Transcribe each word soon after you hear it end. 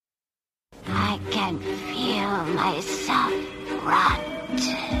can feel myself rot.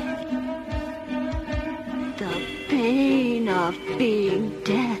 The pain of being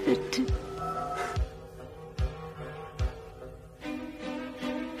dead.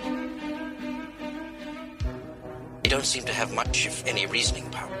 You don't seem to have much, if any, reasoning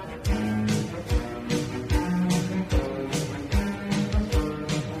power.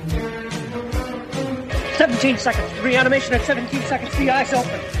 "17 seconds. Reanimation at 17 seconds. The eyes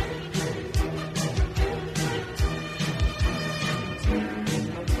open."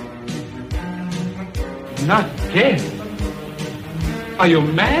 Not dead? Are you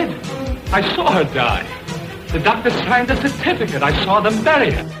mad? I saw her die. The doctor signed a certificate. I saw them bury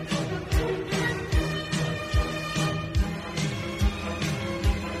her.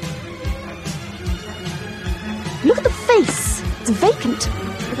 Look at the face. It's vacant,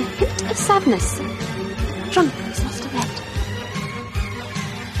 with a hint of sadness. Drunk has lost a bet.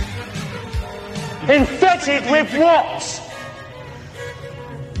 Infected with what?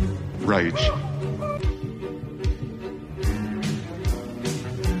 Rage.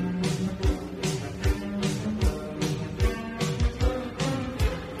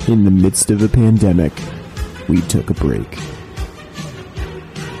 In the midst of a pandemic, we took a break.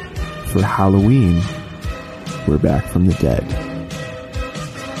 For Halloween, we're back from the dead.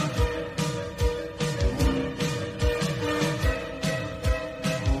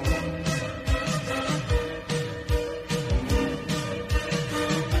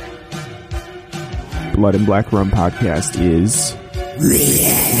 Blood and Black Rum podcast is...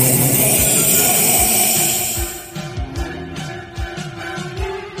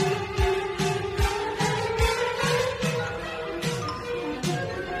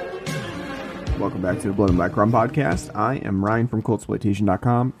 Welcome back to the Blood and Black Rum podcast. I am Ryan from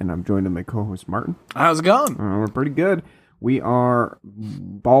Cultsploitation.com, and I'm joined by my co-host Martin. How's it going? We're pretty good. We are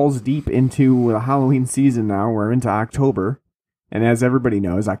balls deep into the Halloween season now. We're into October. And as everybody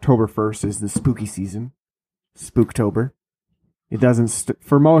knows, October 1st is the spooky season. Spooktober. It doesn't,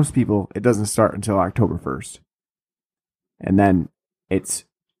 for most people, it doesn't start until October 1st. And then it's,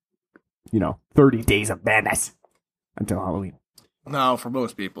 30 days of madness until Halloween. No, for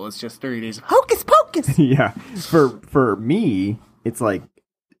most people, it's just 30 days of hocus pocus. Yeah. For me, it's like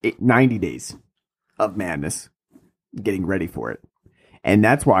 90 days of madness getting ready for it. And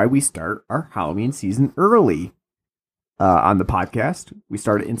that's why we start our Halloween season early on the podcast. We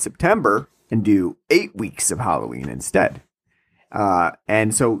start it in September and do 8 weeks of Halloween instead.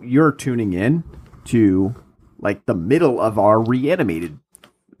 And so you're tuning in to like the middle of our reanimated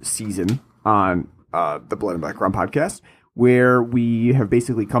season on the Blood and Black Rum podcast, where we have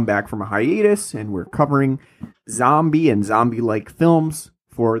basically come back from a hiatus and we're covering zombie and zombie-like films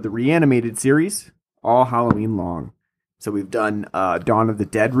for the reanimated series all Halloween long. So we've done Dawn of the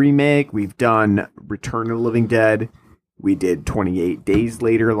Dead remake. We've done Return of the Living Dead. We did 28 Days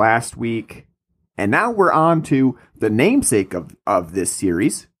Later last week. And now we're on to the namesake of this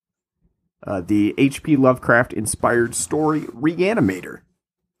series, the H.P. Lovecraft-inspired story Reanimator.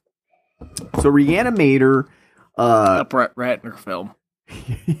 So Reanimator... a Brett Ratner film.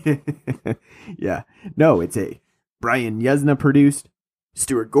 Yeah. No, it's a Brian Yuzna produced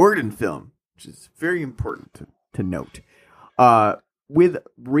Stuart Gordon film, which is very important to note. With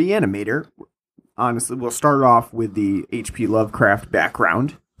Reanimator, honestly, we'll start off with the H.P. Lovecraft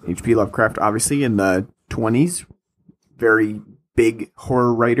background. H.P. Lovecraft, obviously, in the 20s, very big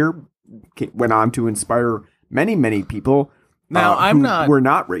horror writer, went on to inspire many, many people. Now, we're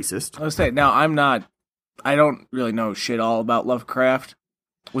not racist. I was saying, now, I don't really know shit all about Lovecraft.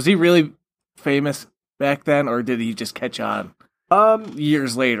 Was he really famous back then, or did he just catch on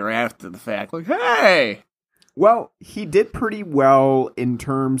years later after the fact? Like, hey! Well, he did pretty well in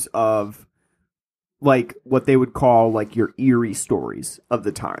terms of like what they would call like your eerie stories of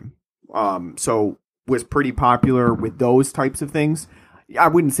the time. So was pretty popular with those types of things. I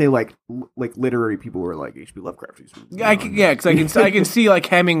wouldn't say like literary people were like H.P. Lovecraft. Yeah, because I can see like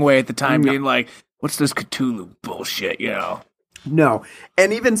Hemingway at the time being like, "What's this Cthulhu bullshit?" No,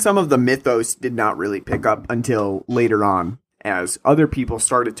 and even some of the mythos did not really pick up until later on, as other people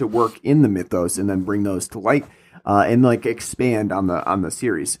started to work in the mythos and then bring those to light and like expand on the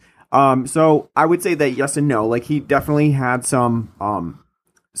series. So I would say that yes and no. Like he definitely had some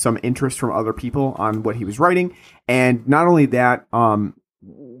interest from other people on what he was writing, and not only that,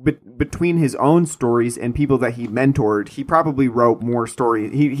 between his own stories and people that he mentored, he probably wrote more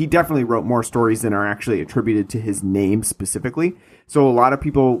stories. He definitely wrote more stories than are actually attributed to his name specifically. So a lot of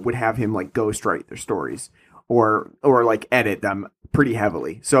people would have him like ghostwrite their stories or like edit them pretty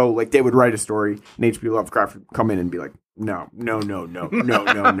heavily. So like they would write a story and H.P. Lovecraft would come in and be like, no.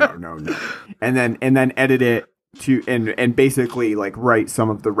 And then edit it to and basically like write some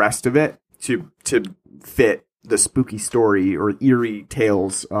of the rest of it to fit the spooky story or eerie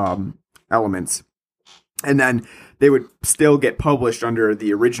tales elements. And then they would still get published under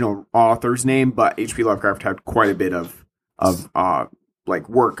the original author's name, but H.P. Lovecraft had quite a bit of like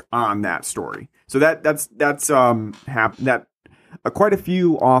work on that story. So that's quite a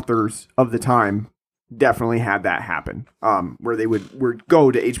few authors of the time definitely had that happen, where they would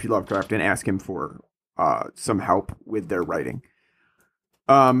go to H.P. Lovecraft and ask him for some help with their writing.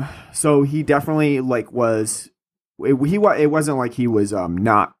 So he definitely like it wasn't like he was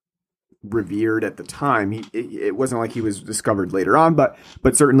not revered at the time. It wasn't like he was discovered later on, but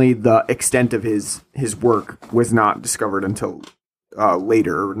certainly the extent of his work was not discovered until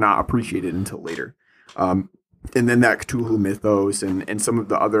later, or not appreciated until later. And then that Cthulhu mythos and some of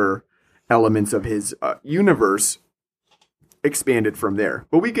the other elements of his universe expanded from there.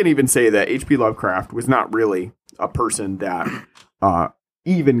 But we can even say that H.P. Lovecraft was not really a person that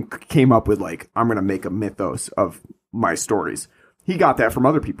even came up with like, I'm going to make a mythos of my stories. He got that from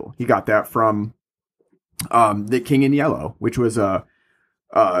other people. He got that from The King in Yellow, which was a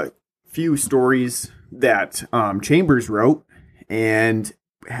few stories that Chambers wrote and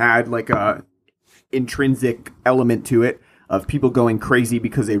had like a intrinsic element to it of people going crazy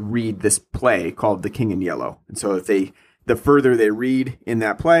because they read this play called The King in Yellow. And so if the further they read in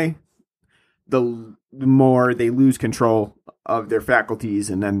that play, the more they lose control of their faculties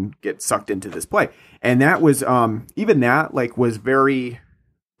and then get sucked into this play. And that was, even that like was very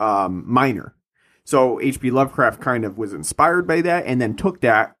minor. So H.P. Lovecraft kind of was inspired by that and then took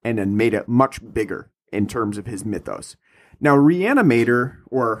that and then made it much bigger in terms of his mythos. Now, Reanimator,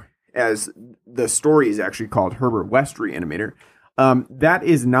 or as the story is actually called, Herbert West Reanimator, that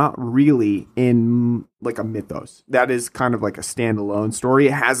is not really in like a mythos. That is kind of like a standalone story.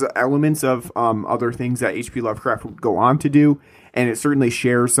 It has elements of other things that H.P. Lovecraft would go on to do, and it certainly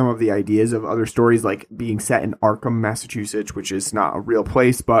shares some of the ideas of other stories, like being set in Arkham, Massachusetts, which is not a real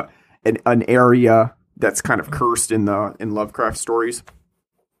place, but an area that's kind of cursed in Lovecraft stories.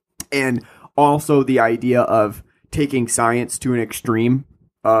 And also the idea of taking science to an extreme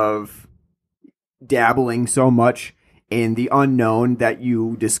of dabbling so much in the unknown that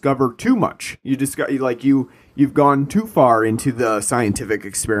you discover too much. You've gone too far into the scientific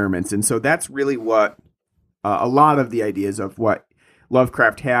experiments. And so that's really what a lot of the ideas of what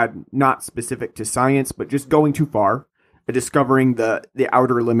Lovecraft had, not specific to science, but just going too far, discovering the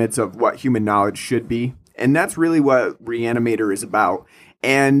outer limits of what human knowledge should be. And that's really what Reanimator is about.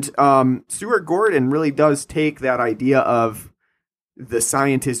 And Stuart Gordon really does take that idea of the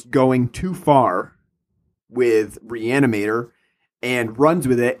scientist going too far with Reanimator and runs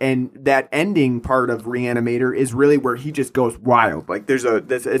with it. And that ending part of Reanimator is really where he just goes wild. Like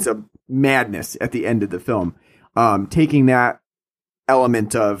it's a madness at the end of the film. Taking that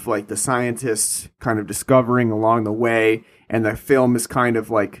element of like the scientists kind of discovering along the way, and the film is kind of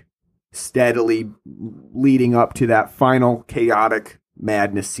like steadily leading up to that final chaotic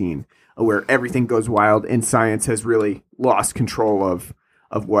madness scene where everything goes wild and science has really lost control of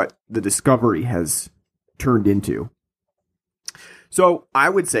what the discovery has turned into. So I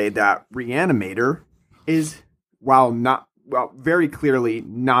would say that Reanimator is, while very clearly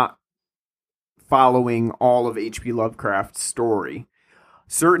not following all of H.P. Lovecraft's story,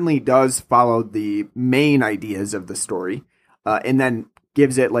 certainly does follow the main ideas of the story, and then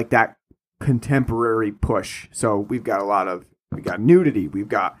gives it like that contemporary push. So we've got nudity, we've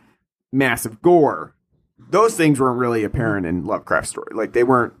got massive gore. Those things weren't really apparent in Lovecraft's story. Like they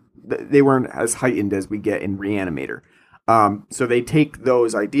weren't as heightened as we get in Reanimator. So they take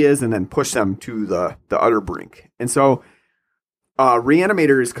those ideas and then push them to the utter brink. And so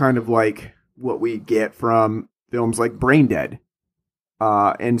Reanimator is kind of like what we get from films like Braindead,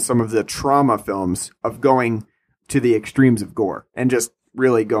 and some of the trauma films of going to the extremes of gore and just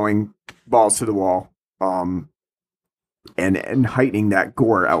really going balls to the wall, and heightening that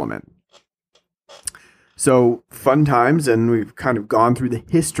gore element. So fun times, and we've kind of gone through the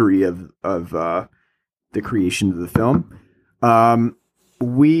history of the creation of the film.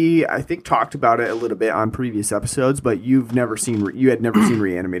 We, I think, talked about it a little bit on previous episodes, but you had never seen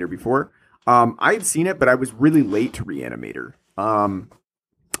Reanimator before. I had seen it, but I was really late to Reanimator.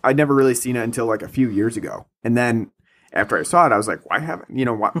 I'd never really seen it until like a few years ago. And then after I saw it, I was like,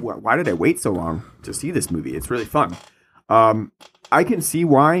 why did I wait so long to see this movie? It's really fun. I can see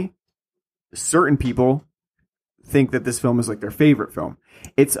why certain people think that this film is like their favorite film.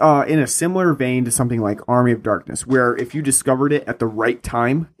 It's in a similar vein to something like Army of Darkness, where if you discovered it at the right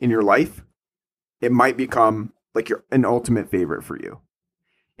time in your life, it might become like an ultimate favorite for you.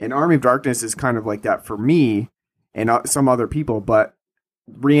 And Army of Darkness is kind of like that for me and some other people, but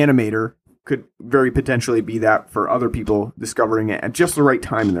Reanimator could very potentially be that for other people discovering it at just the right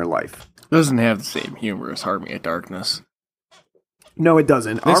time in their life. It doesn't have the same humor as Army of Darkness. No, it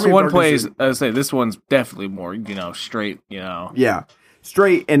doesn't. This one plays, I would say, this one's definitely more, straight, Yeah,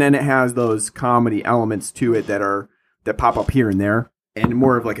 straight, and then it has those comedy elements to it that pop up here and there, and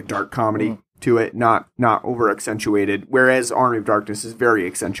more of like a dark comedy to it, not over accentuated. Whereas Army of Darkness is very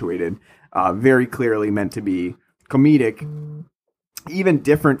accentuated, very clearly meant to be comedic, even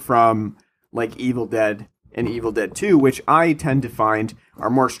different from like Evil Dead and Evil Dead 2, which I tend to find are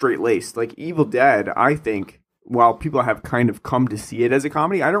more straight-laced. Like Evil Dead, I think, while people have kind of come to see it as a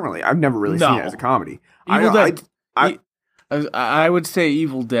comedy, I've never really seen it as a comedy. I would say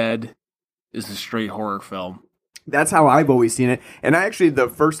Evil Dead is a straight horror film. That's how I've always seen it. And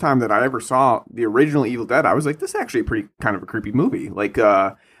the first time that I ever saw the original Evil Dead, I was like, this is actually pretty kind of a creepy movie. Like,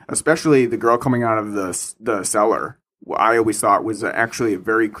 especially the girl coming out of the cellar. I always thought was actually a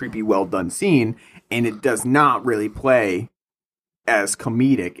very creepy, well done scene. And it does not really play as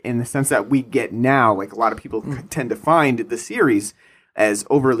comedic in the sense that we get now. Like a lot of people tend to find the series as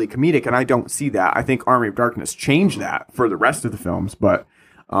overly comedic, and I don't see that. I think Army of Darkness changed that for the rest of the films, but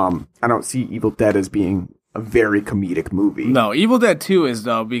I don't see Evil Dead as being a very comedic movie. No, Evil Dead 2 is,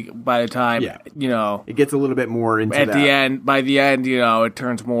 though, by the time, it gets a little bit more into at the end. By the end, it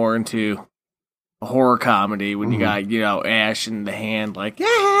turns more into a horror comedy when you got, Ash in the hand, like, doing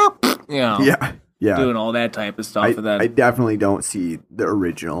all that type of stuff. I definitely don't see the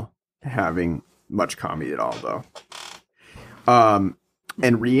original having much comedy at all, though.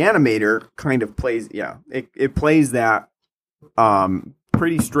 And Reanimator kind of plays, it plays that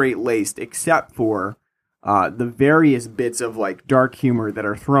pretty straight-laced, except for the various bits of like dark humor that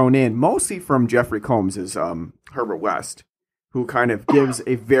are thrown in, mostly from Jeffrey Combs as Herbert West, who kind of gives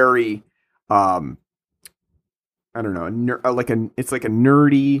a very, I don't know, it's like a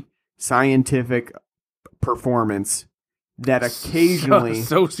nerdy scientific performance that occasionally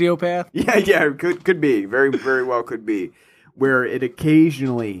sociopath. Yeah, could be very, very well could be, where it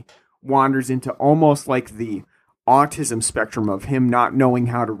occasionally wanders into almost like the autism spectrum of him not knowing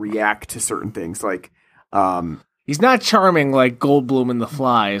how to react to certain things, like. He's not charming like Goldblum in The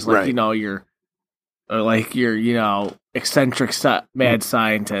Fly. Is like right. your eccentric mad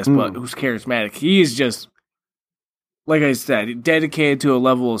scientist, but who's charismatic. He is just, like I said, dedicated to a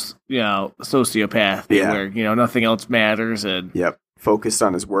level of sociopath where nothing else matters, and focused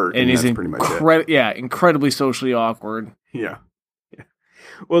on his work, and he's that's pretty much it. Incredibly socially awkward. Yeah.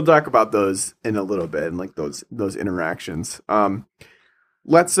 We'll talk about those in a little bit, and like those interactions.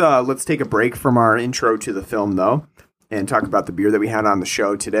 Let's take a break from our intro to the film, though, and talk about the beer that we had on the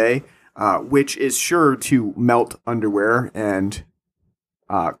show today, which is sure to melt underwear and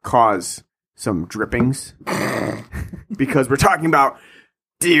cause some drippings, because we're talking about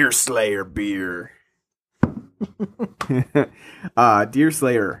Deer Slayer beer. Deer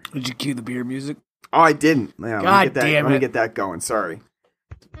Slayer. Did you cue the beer music? Oh, I didn't. Yeah, God damn it! Let me get that going. Sorry.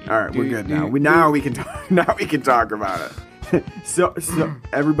 All right, we're good now. Now we can talk about it. So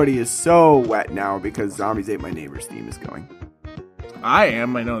everybody is so wet now because Zombies Ate My Neighbor's theme is going. I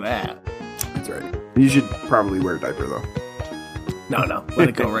am. I know that. That's right. You should probably wear a diaper though. No. Let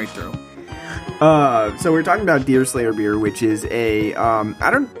it go right through. So we're talking about Deer Slayer beer, which is a I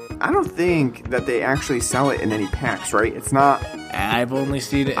don't think that they actually sell it in any packs, right? It's not. I've only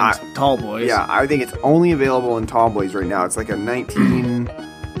seen it in Tall Boys. Yeah, I think it's only available in Tall Boys right now. It's like a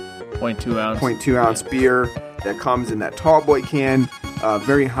 19.2 ounce beer that comes in that Tall Boy can,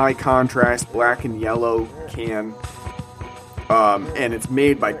 very high contrast, black and yellow can, and it's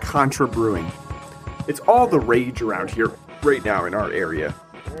made by Contra Brewing. It's all the rage around here right now in our area.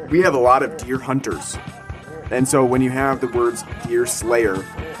 We have a lot of deer hunters, and so when you have the words Deer Slayer,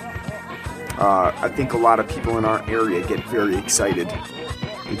 I think a lot of people in our area get very excited.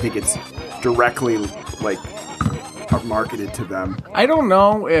 I think it's directly marketed to them. I don't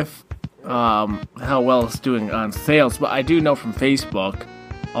know if how well it's doing on sales, but I do know from Facebook,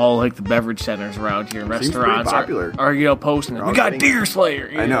 all like the beverage centers around here and restaurants are posting. We got Deer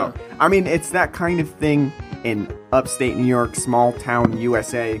Slayer. I know. I mean, it's that kind of thing in upstate New York, small town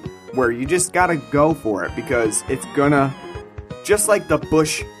USA, where you just gotta go for it because it's gonna, just like the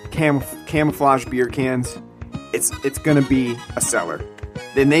Busch camouflage beer cans, it's gonna be a seller.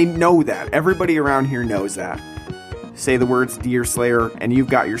 Then they know that. Everybody around here knows that. Say the words Deer Slayer, and you've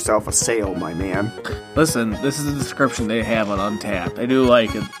got yourself a sale, my man. Listen, this is the description they have on Untappd. I do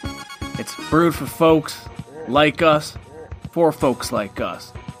like it. It's brewed for folks like us, for folks like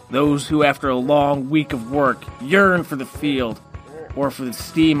us. Those who, after a long week of work, yearn for the field or for the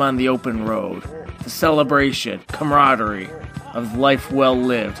steam on the open road, the celebration, camaraderie of life well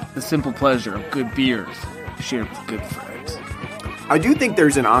lived, the simple pleasure of good beers shared with good friends. I do think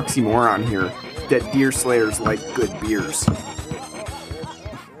there's an oxymoron here that deer slayers like good beers.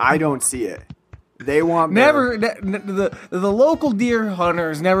 I don't see it. They want the local deer hunter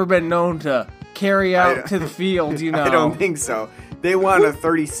has never been known to carry out to the field, you know. I don't think so. They want a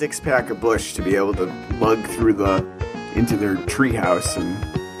 36-pack of Busch to be able to lug through into their treehouse, and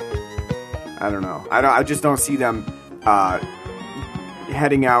I don't know. I just don't see them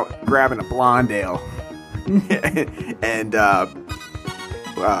heading out, grabbing a blonde ale, and I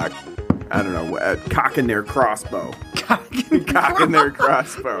don't know, cocking their crossbow. Cocking their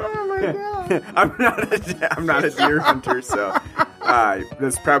crossbow. Oh my God. I'm not a deer hunter, so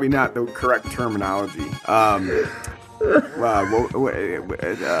that's probably not the correct terminology.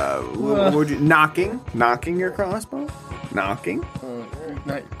 What would you knocking your crossbow? Knocking?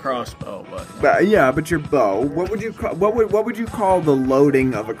 Not your crossbow, but your bow. What would you call the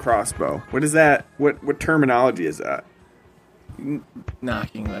loading of a crossbow? What is that? What terminology is that?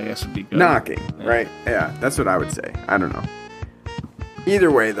 Knocking, I guess, would be good. Knocking, yeah. Right? Yeah, that's what I would say. I don't know.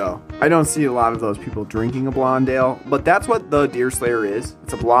 Either way, though, I don't see a lot of those people drinking a blonde ale, but that's what the Deer Slayer is.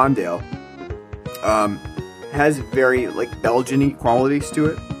 It's a blonde ale. Has very, Belgian-y qualities to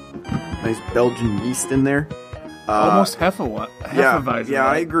it. Nice Belgian yeast in there. Almost Hefeweizen. Yeah,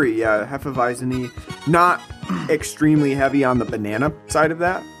 I agree. Yeah, Hefeweizen-y. Not extremely heavy on the banana side of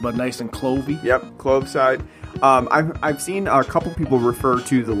that. But nice and clovey. Yep, clove side. I've seen a couple people refer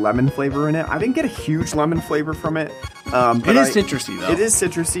to the lemon flavor in it. I didn't get a huge lemon flavor from it. But it is citrusy, though. It is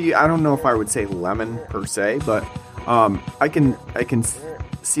citrusy. I don't know if I would say lemon per se, but I can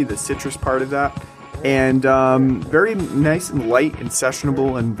see the citrus part of that. And very nice and light and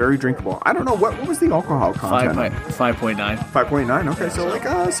sessionable and very drinkable. I don't know, what was the alcohol content? 5.9. 5.9, okay, so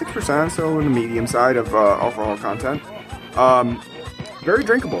 6%, so in the medium side of alcohol content. Very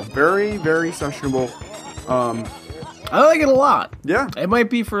drinkable, very, very sessionable. I like it a lot. Yeah. It might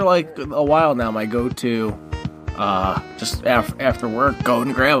be for a while now my go-to, just after work, go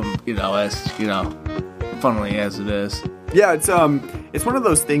and grab them, as, funnily as it is. Yeah, it's one of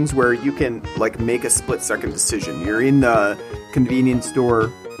those things where you can make a split-second decision. You're in the convenience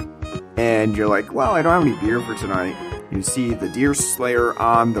store, and you're like, well, I don't have any beer for tonight. You see the Deer Slayer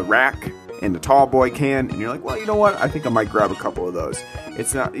on the rack in the tall boy can, and you're like, well, you know what? I think I might grab a couple of those.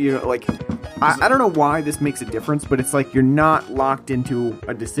 It's not, I don't know why this makes a difference, but it's you're not locked into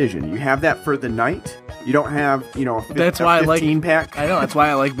a decision. You have that for the night. You don't have, a 15-pack. I know, that's why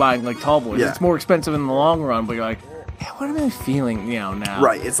I like buying tall boys. Yeah. It's more expensive in the long run, but you're like, what am I feeling, now?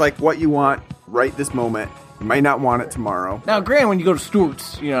 Right, it's what you want right this moment. You might not want it tomorrow. Now, granted, when you go to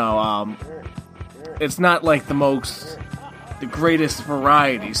Stewart's, it's not the greatest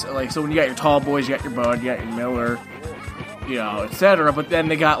varieties. So when you got your tall boys, you got your Bud, you got your Miller, etc. But then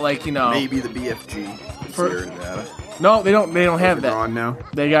they got maybe the BFG. No, they don't have that. Gone now.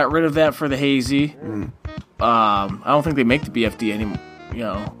 They got rid of that for the hazy. I don't think they make the BFG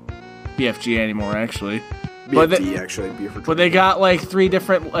anymore, actually. But they got 3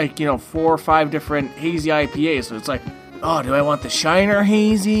 different, 4 or 5 different hazy IPAs. So it's do I want the Shiner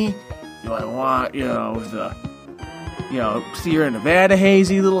hazy? Do I want, the, Sierra Nevada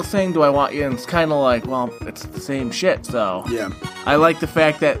hazy little thing? Do I want, and it's kind of it's the same shit. So yeah, I like the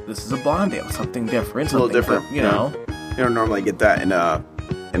fact that this is a blonde ale, something different, it's a little different. You know, you don't normally get that in a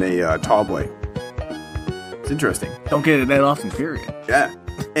tall boy. It's interesting. Don't get it that often, period. Yeah.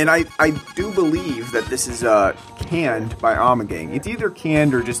 And I do believe that this is canned by Ommegang. It's either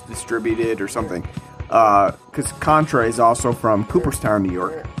canned or just distributed or something. Because Contra is also from Cooperstown, New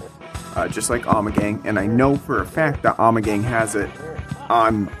York. Just like Ommegang. And I know for a fact that Ommegang has it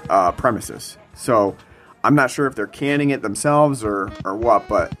on premises. So I'm not sure if they're canning it themselves or what,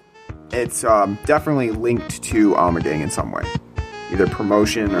 but it's definitely linked to Ommegang in some way. Either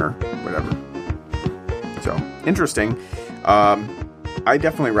promotion or whatever. So, interesting. I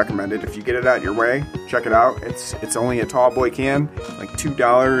definitely recommend it. If you get it out your way, check it out. It's only a tall boy can,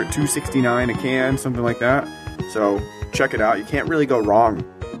 $2.69 a can, something like that. So check it out. You can't really go wrong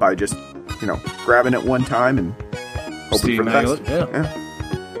by just grabbing it one time and hoping for the best. Yeah.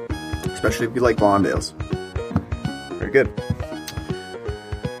 Especially if you like blonde ales. Very good.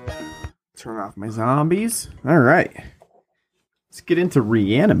 Turn off my zombies. All right. Let's get into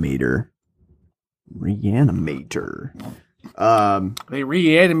Reanimator. They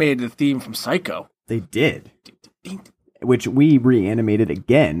reanimated the theme from Psycho. They did. Which we reanimated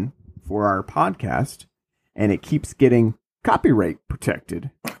again for our podcast, and it keeps getting copyright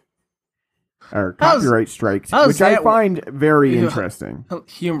protected. or copyright strikes, which I find very interesting.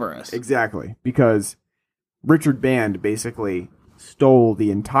 Humorous. Exactly, because Richard Band basically stole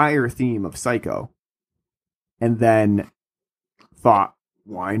the entire theme of Psycho and then thought,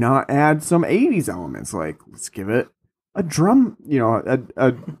 why not add some 80s elements? Like, let's give it a drum,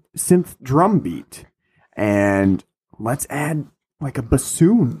 a synth drum beat, and let's add like a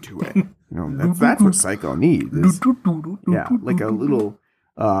bassoon to it. That's what Psycho needs. Like a little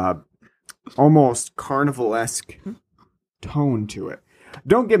almost carnival-esque tone to it.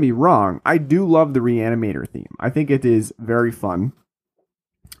 Don't get me wrong, I do love the Reanimator theme. I think it is very fun.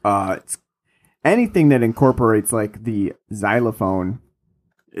 It's anything that incorporates like the xylophone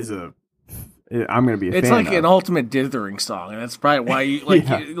I'm going to be a fan. It's like an ultimate dithering song, and that's probably why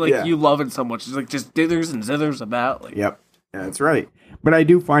you you love it so much. It's like just dithers and zithers about. Like. Yep, that's right. But I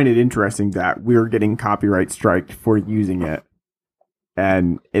do find it interesting that we're getting copyright striked for using it,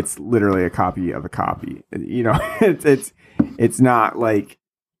 and it's literally a copy of a copy. It's not like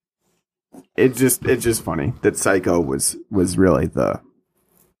it's just funny that Psycho was really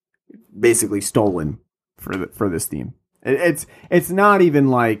basically stolen for this theme. It's not even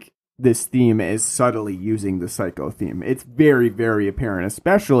like this theme is subtly using the Psycho theme. It's very, very apparent,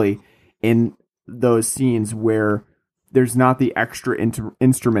 especially in those scenes where there's not the extra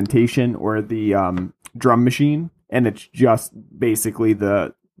instrumentation or the drum machine, and it's just basically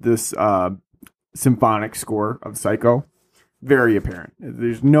this symphonic score of Psycho. Very apparent.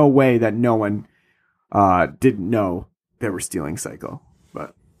 There's no way that no one didn't know they were stealing Psycho.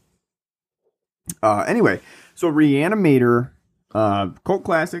 But anyway, so Reanimator, cult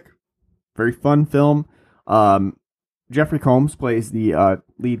classic, very fun film. Jeffrey Combs plays the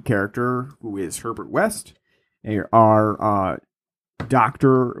lead character, who is Herbert West, our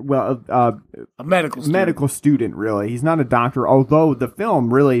doctor, a medical student, really. He's not a doctor, although the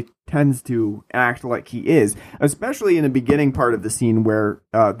film really tends to act like he is, especially in the beginning part of the scene where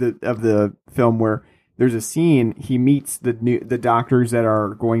the film where there's a scene he meets the doctors that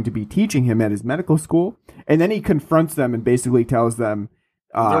are going to be teaching him at his medical school, and then he confronts them and basically tells them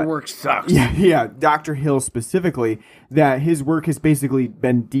their work sucks. Yeah, Dr. Hill specifically, that his work has basically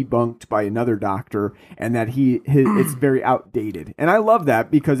been debunked by another doctor, and that it's very outdated. And I love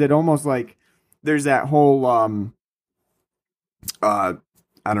that because it almost like there's that whole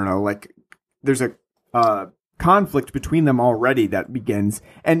I don't know, like there's a conflict between them already that begins,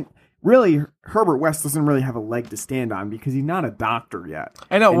 and really, Herbert West doesn't really have a leg to stand on because he's not a doctor yet.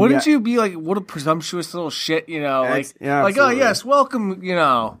 I know. Wouldn't you be like, what a presumptuous little shit, oh, yes, welcome,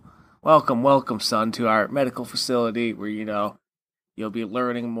 welcome, son, to our medical facility where, you'll be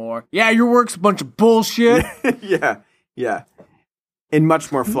learning more. Yeah, your work's a bunch of bullshit. Yeah. In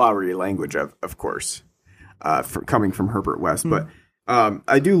much more flowery language, of course, coming from Herbert West. But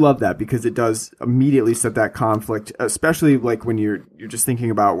I do love that because it does immediately set that conflict, especially like when you're just thinking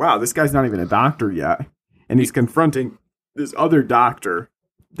about, wow, this guy's not even a doctor yet, and he's confronting this other doctor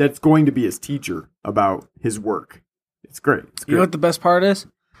that's going to be his teacher about his work. It's great. You know what the best part is?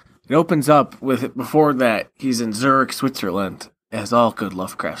 It opens up with, before that, he's in Zurich, Switzerland, as all good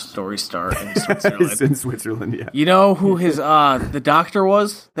Lovecraft stories start in Switzerland. It's in Switzerland, yeah. You know who his the doctor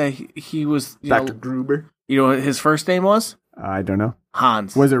was? That he was Dr. Gruber. You know what his first name was? I don't know.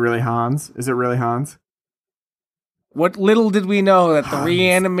 Hans. Was it really Hans? Is it really Hans? What little did we know that the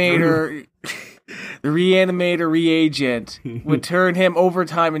Reanimator reagent would turn him over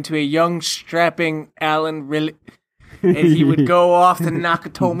time into a young, strapping Alan and he would go off to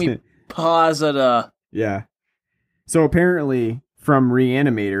Nakatomi Plaza. Yeah. So apparently, from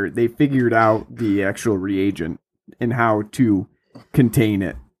Reanimator, they figured out the actual reagent and how to contain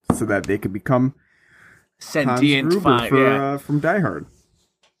it so that they could become sentient from Die Hard.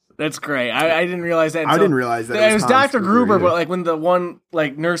 That's great. I didn't realize that. I didn't realize that. It was Dr. Gruber, but like when the one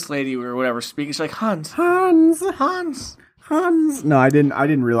like nurse lady or whatever speaking, she's like Hans. No, I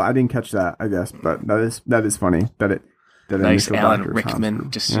didn't realize. I didn't catch that. I guess, but that is funny that nice Alan Rickman.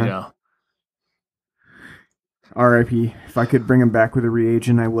 Just R.I.P. If I could bring him back with a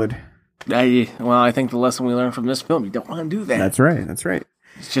reagent, I would. I think the lesson we learned from this film, you don't want to do that. That's right.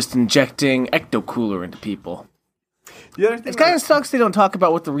 It's just injecting ecto-cooler into people. The other thing, it kind of sucks they don't talk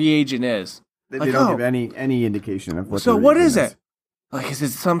about what the reagent is. They don't give any indication of what. So what is it? Like, is it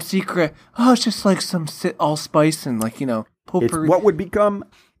some secret? Oh, it's just like some allspice and like potpourri. It's what would become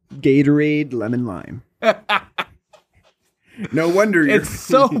Gatorade Lemon Lime. No wonder it's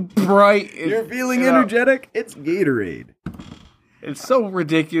so bright. You're feeling energetic. It's Gatorade. It's so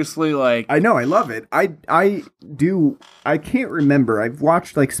ridiculously like. I know. I love it. I can't remember. I've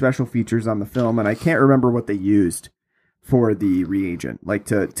watched like special features on the film, and I can't remember what they used for the reagent, like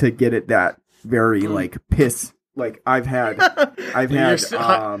to get it that very like piss. Like I've had,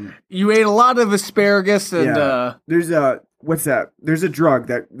 you ate a lot of asparagus and there's what's that? There's a drug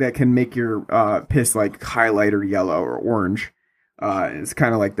that can make your piss like highlighter yellow or orange. It's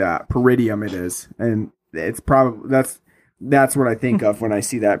kind of like that. Peridium it is, and it's probably that's what I think of when I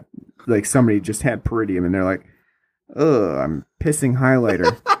see that. Like somebody just had peridium, and they're like, "Ugh, I'm pissing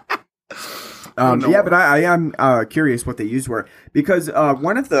highlighter." Yeah, but I am curious what they used for, because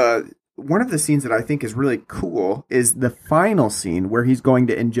one of the scenes that I think is really cool is the final scene where he's going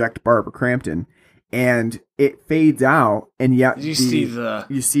to inject Barbara Crampton, and it fades out, and yet you see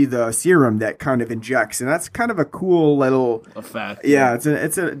the serum that kind of injects, and that's kind of a cool little effect. Yeah,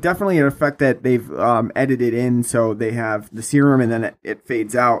 it's definitely an effect that they've edited in, so they have the serum, and then it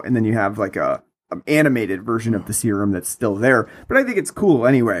fades out, and then you have like a animated version of the serum that's still there. But I think it's cool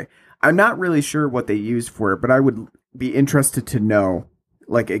anyway. I'm not really sure what they used for it, but I would be interested to know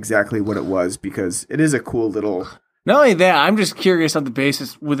like exactly what it was, because it is a cool little. Not only that, I'm just curious on the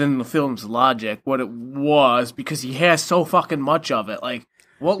basis within the film's logic what it was, because he has so fucking much of it. Like,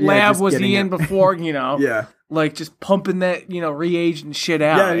 what lab was he in before, Yeah. Like, just pumping that, reagent shit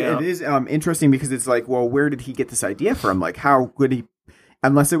out. Yeah, it is interesting, because it's like, well, where did he get this idea from? Like, how could he,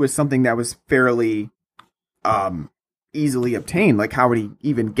 unless it was something that was fairly easily obtained, like, how would he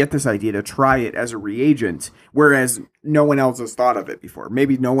even get this idea to try it as a reagent, whereas no one else has thought of it before?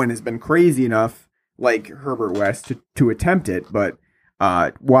 Maybe no one has been crazy enough like Herbert West to attempt it, but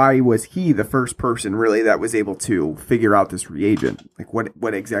why was he the first person really that was able to figure out this reagent? Like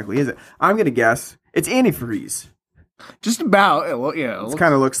what exactly is it? I'm gonna guess it's antifreeze. Just about. Well, yeah, it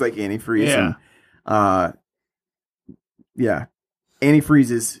kind of looks like antifreeze. Yeah. And, antifreeze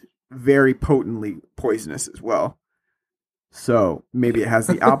is very potently poisonous as well. So maybe it has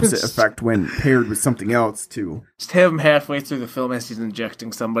the opposite effect when paired with something else too. Just have him halfway through the film as he's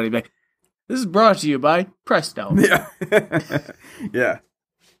injecting somebody. Like, this is brought to you by Presto. Yeah. Yeah.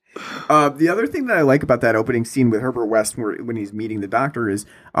 The other thing that I like about that opening scene with Herbert West when he's meeting the doctor is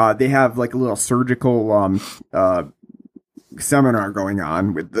they have like a little surgical seminar going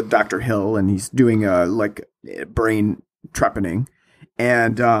on with the Dr. Hill, and he's doing like brain trepanning.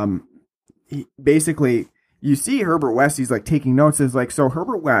 And basically you see Herbert West, he's like taking notes. It's like, so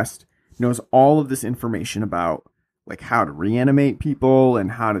Herbert West knows all of this information about like how to reanimate people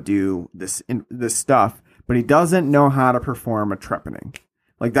and how to do this stuff, but he doesn't know how to perform a trepanning.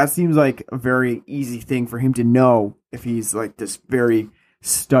 Like, that seems like a very easy thing for him to know if he's like this very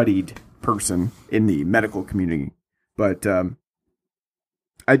studied person in the medical community. But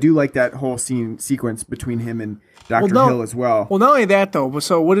I do like that whole sequence between him and Dr. Hill as well. Well, not only that though, but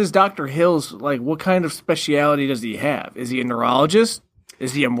so what is Dr. Hill's, like, what kind of speciality does he have? Is he a neurologist?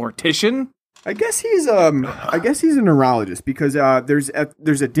 Is he a mortician? I guess he's a neurologist, because there's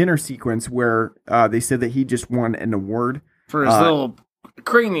a dinner sequence where they said that he just won an award for his little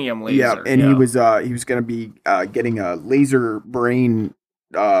cranium laser. Yeah, and he was going to be getting a laser brain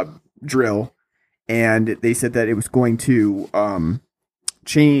drill, and they said that it was going to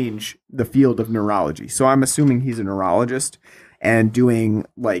change the field of neurology. So I'm assuming he's a neurologist and doing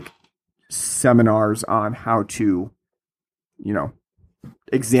like seminars on how to,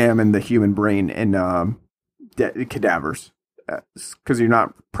 examine the human brain and cadavers, because you're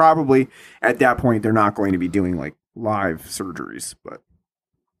not probably at that point they're not going to be doing like live surgeries. But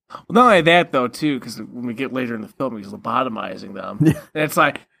well, not only that though too, because when we get later in the film he's lobotomizing them. Yeah. And it's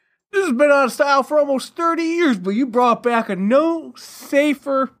like, this has been on style for almost 30 years, but you brought back a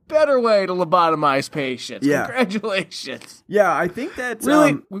safer, better way to lobotomize patients. Yeah. Congratulations. Yeah, I think that's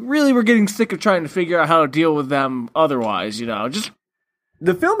really we're getting sick of trying to figure out how to deal with them otherwise, just.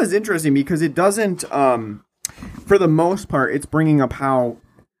 The film is interesting because it doesn't, for the most part, it's bringing up how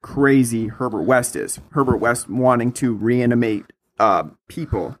crazy Herbert West is. Herbert West wanting to reanimate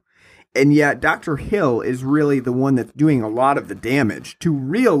people. And yet Dr. Hill is really the one that's doing a lot of the damage to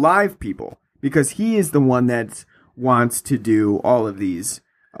real live people, because he is the one that wants to do all of these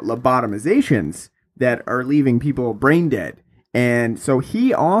lobotomizations that are leaving people brain dead. And so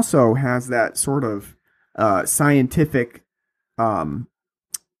he also has that sort of scientific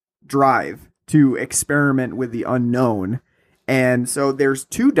drive to experiment with the unknown. And so there's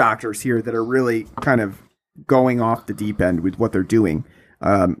two doctors here that are really kind of going off the deep end with what they're doing.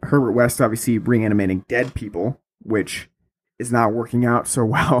 Herbert West obviously reanimating dead people, which is not working out so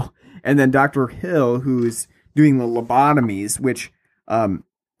well. And then Dr. Hill, who's doing the lobotomies, which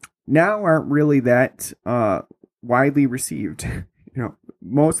now aren't really that widely received.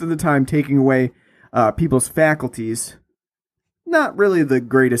 Most of the time taking away people's faculties, not really the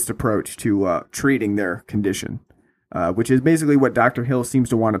greatest approach to treating their condition. which is basically what Dr. Hill seems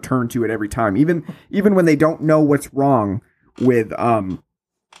to want to turn to at every time, even when they don't know what's wrong with the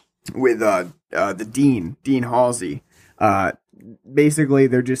Dean Halsey. Basically,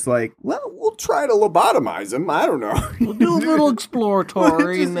 they're just like, well, we'll try to lobotomize him. I don't know. We'll do a little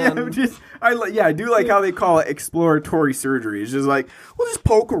exploratory, and then I do like how they call it exploratory surgery. It's just like, we'll just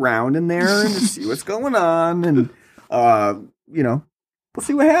poke around in there and just see what's going on, and we'll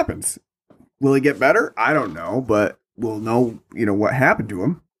see what happens. Will he get better? I don't know, but we'll know, what happened to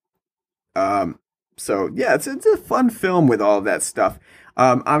him. So yeah, it's a fun film with all of that stuff.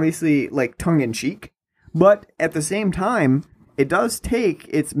 Obviously, like, tongue in cheek, but at the same time, it does take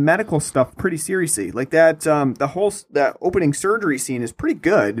its medical stuff pretty seriously. Like that, that opening surgery scene is pretty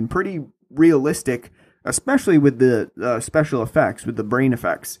good and pretty realistic, especially with the special effects, with the brain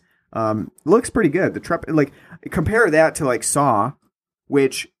effects. Looks pretty good. Compare that to like Saw,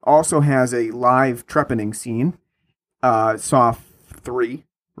 which also has a live trepanning scene. Saw 3,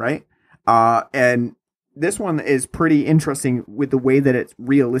 right? And this one is pretty interesting with the way that it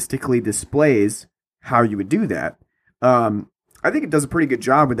realistically displays how you would do that. I think it does a pretty good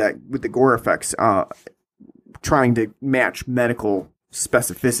job with that, with the gore effects, trying to match medical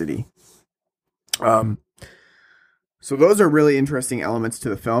specificity. So those are really interesting elements to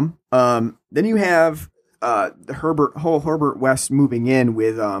the film. Then you have the Herbert West moving in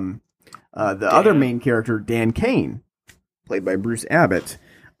with the other main character, Dan Kane, played by Bruce Abbott.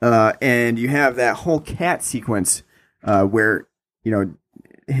 And you have that whole cat sequence where,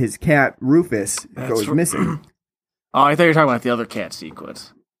 his cat, Rufus, goes missing. Oh, I thought you were talking about the other cat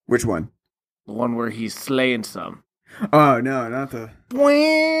sequence. Which one? The one where he's slaying some. Oh, no, not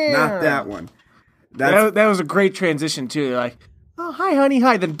that one. That was a great transition, too. Like, oh, hi, honey,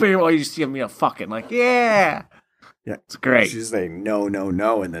 hi. Then, boom, you just see him, fucking, like, yeah. Yeah. It's great. She's saying no,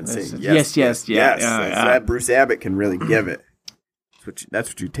 and then saying yes. Yeah. That Bruce Abbott can really give it. That's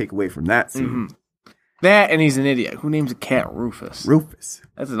what you take away from that scene. Mm-hmm. That, and he's an idiot. Who names a cat Rufus? Rufus.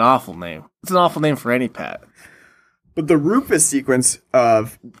 That's an awful name. It's an awful name for any pet. But the Rufus sequence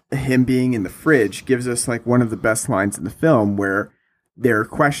of him being in the fridge gives us like one of the best lines in the film, where they're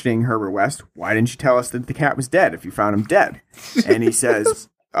questioning Herbert West. Why didn't you tell us that the cat was dead if you found him dead? And he says,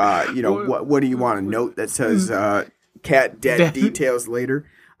 what do you want? A note that says cat dead details later.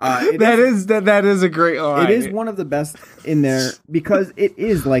 That is a great line. It is one of the best in there because it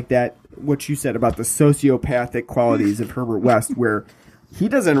is like that, what you said about the sociopathic qualities of Herbert West, where he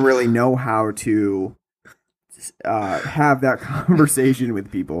doesn't really know how to have that conversation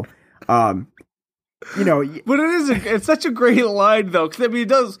with people. But it's such a great line, though, because it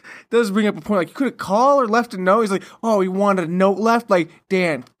does bring up a point. Like, you could have called or left a note. He's like, oh, he wanted a note left? Like,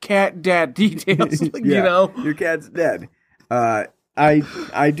 Dan, cat dad details, your cat's dead. I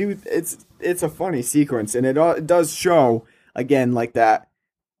do. It's a funny sequence, and it does show again like that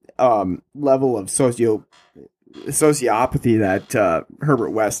level of sociopathy that Herbert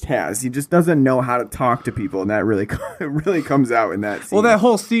West has. He just doesn't know how to talk to people, and that really comes out in that scene. Well, that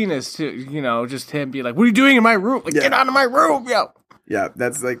whole scene is too, just him being like, "What are you doing in my room? Like, get out of my room, yo!" Yeah,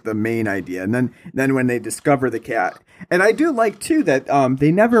 that's like the main idea. And then when they discover the cat, and I do like too that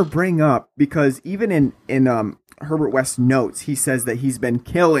they never bring up, because even in Herbert West's notes, he says that he's been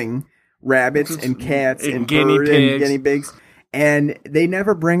killing rabbits and cats and birds and guinea pigs, and they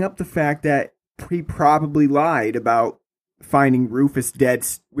never bring up the fact that he probably lied about finding Rufus dead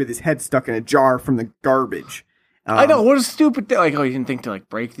with his head stuck in a jar from the garbage. I know, what a stupid thing. Like, oh, you didn't think to, like,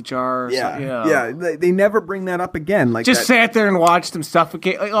 break the jar or something? Yeah. They never bring that up again. Like, just sat there and watched him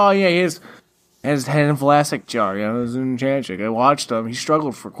suffocate. Like, oh, yeah, he has his head in a Vlasic jar. It was in Chanchik. I watched him. He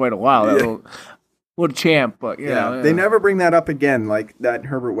struggled for quite a while. Yeah. What a champ, but, yeah. They never bring that up again, like, that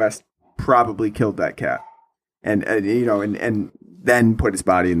Herbert West probably killed that cat. And then put his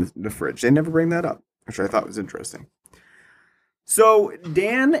body in the fridge. They never bring that up, which I thought was interesting. So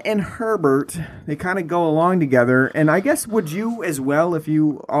Dan and Herbert, they kind of go along together. And I guess, would you as well, if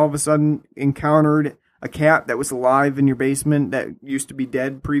you all of a sudden encountered a cat that was alive in your basement that used to be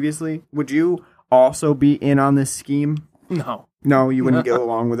dead previously, would you also be in on this scheme? No. No, you wouldn't go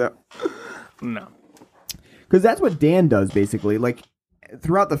along with it? No. Because that's what Dan does, basically. Like,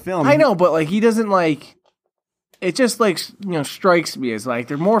 throughout the film. I know, but, like, he doesn't, like... It just, like, strikes me as, like,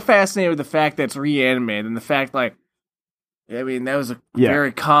 they're more fascinated with the fact that it's reanimated than the fact, like, I mean, that was a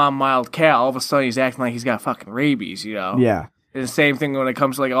very calm, mild cat. All of a sudden, he's acting like he's got fucking rabies, Yeah. And the same thing when it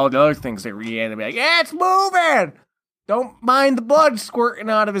comes to, like, all the other things they reanimate. Like, yeah, it's moving! Don't mind the blood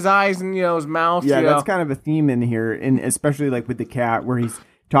squirting out of his eyes and, his mouth. Yeah, that's kind of a theme in here, and especially, like, with the cat, where he's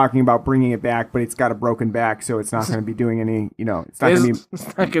talking about bringing it back, but it's got a broken back, so it's not going to be doing any, it's not going to be... It's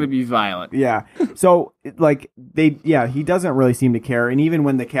not going to be violent. Yeah. So, he doesn't really seem to care. And even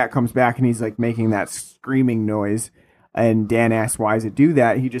when the cat comes back and he's, like, making that screaming noise, and Dan asks, why does it do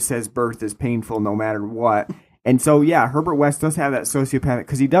that? He just says birth is painful no matter what. And so, yeah, Herbert West does have that sociopathic,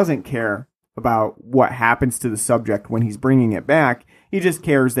 because he doesn't care about what happens to the subject when he's bringing it back. He just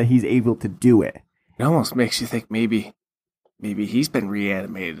cares that he's able to do it. It almost makes you think maybe he's been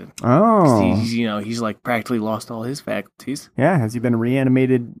reanimated. Oh. He's like practically lost all his faculties. Yeah, has he been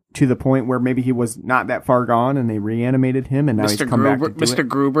reanimated to the point where maybe he was not that far gone and they reanimated him and now he's come back to do Mr. it?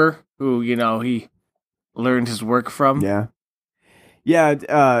 Gruber, who, he learned his work from. Yeah.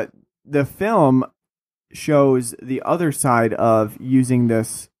 Yeah, the film shows the other side of using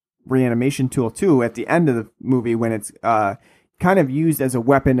this reanimation tool too at the end of the movie when it's kind of used as a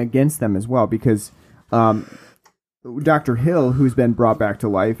weapon against them as well, because Dr. Hill, who's been brought back to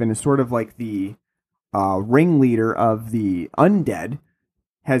life and is sort of like the ringleader of the undead,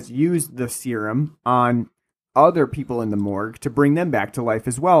 has used the serum on other people in the morgue to bring them back to life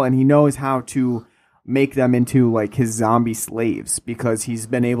as well. And he knows how to make them into like his zombie slaves, because he's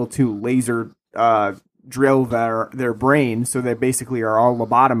been able to laser drill their brain so they basically are all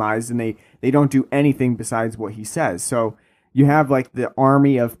lobotomized and they don't do anything besides what he says. So you have like the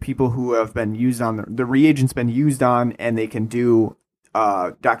army of people who have been used on the reagent's been used on, and they can do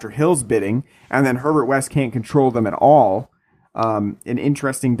Dr. Hill's bidding, and then Herbert West can't control them at all. An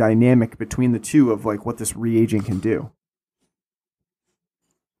interesting dynamic between the two of like what this reagent can do.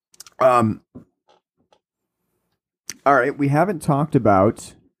 All right, we haven't talked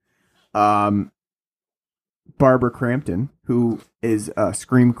about Barbara Crampton, who is a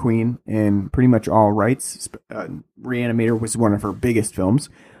scream queen in pretty much all rights. Reanimator was one of her biggest films.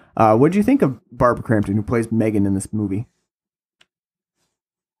 What did you think of Barbara Crampton, who plays Megan in this movie?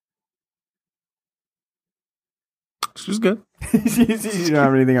 She was good. You don't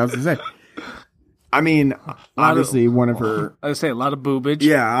have anything else to say. I mean, obviously one of her... I would say a lot of boobage.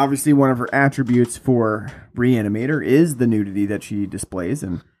 Yeah, obviously one of her attributes for Reanimator is the nudity that she displays,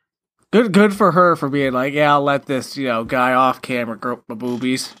 and... Good for her for being like, yeah, I'll let this, guy off camera grope my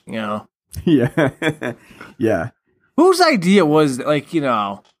boobies, Yeah. Yeah. Whose idea was, like,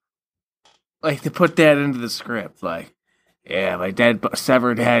 to put that into the script? Like, yeah, my dead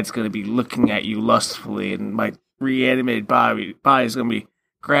severed head's going to be looking at you lustfully, and my reanimated body is going to be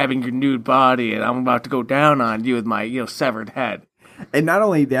grabbing your nude body, and I'm about to go down on you with my, severed head. And not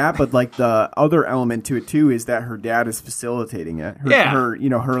only that, but like the other element to it too is that her dad is facilitating it. Her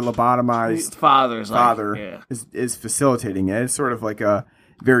lobotomized father is facilitating it. It's sort of like a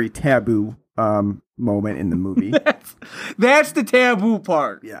very taboo moment in the movie. That's the taboo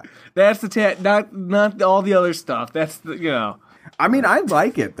part. Yeah, that's the not all the other stuff. That's the I mean, I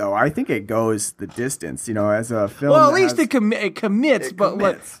like it though. I think it goes the distance. As a film. Well, at least it commits.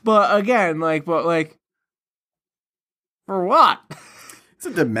 But again, for what?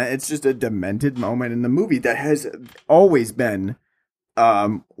 It's just a demented moment in the movie that has always been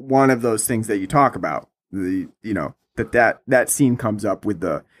one of those things that you talk about. That scene comes up with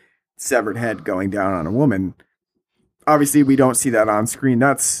the severed head going down on a woman. Obviously, we don't see that on screen.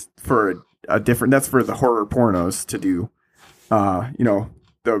 That's for that's for the horror pornos to do. Well,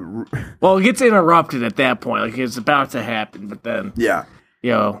 it gets interrupted at that point. Like it's about to happen, but then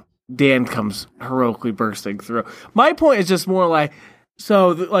Dan comes heroically bursting through. My point is just more like,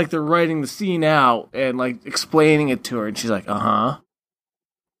 so they're writing the scene out and like explaining it to her, and she's like, yeah,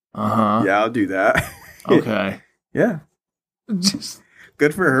 I'll do that. Okay. Yeah. Just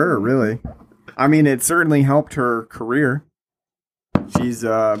good for her, really. I mean, it certainly helped her career. She's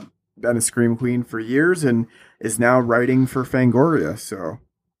been a scream queen for years and is now writing for Fangoria. So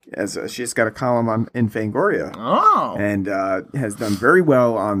she's got a column in Fangoria. Oh. And has done very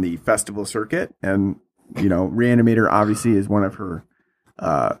well on the festival circuit. And, Reanimator obviously is one of her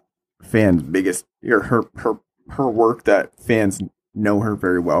fans' biggest, or her work that fans know her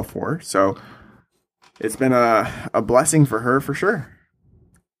very well for. So it's been a blessing for her for sure.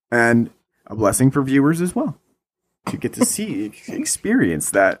 And a blessing for viewers as well. To get to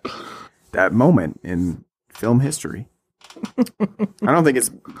experience that moment in film history. I don't think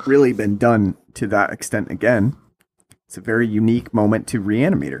it's really been done to that extent again. It's a very unique moment to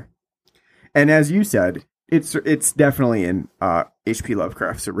Reanimator. And as you said, it's definitely in H.P.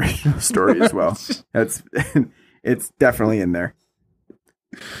 Lovecraft's original story as well. It's definitely in there.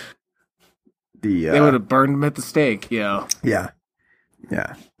 They would have burned him at the stake, Yeah,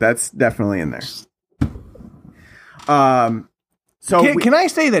 that's definitely in there. So can I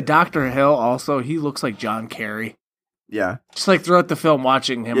say that Dr. Hill also, he looks like John Kerry? Yeah. Just like throughout the film,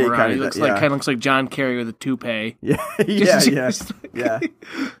 watching him around, he kinda, looks like kind of looks like John Kerry with a toupee. Yeah,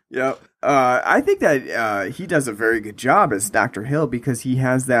 yeah. I think that he does a very good job as Dr. Hill because he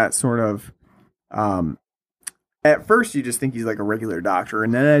has that sort of. At first, you just think he's like a regular doctor,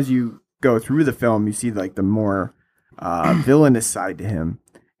 and then as you go through the film, you see like the more villainous side to him,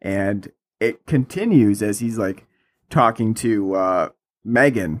 and it continues as he's like talking to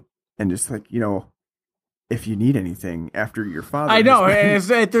Megan, and just like, if you need anything after your father. I know.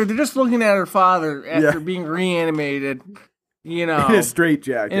 They're just looking at her father after being reanimated, in a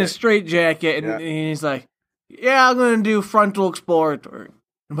straitjacket. And he's like, yeah, I'm going to do frontal exploratory.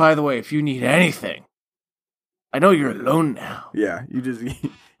 And by the way, if you need anything, I know you're alone now. Yeah, you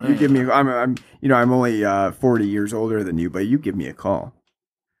give me, I'm only 40 years older than you, but you give me a call.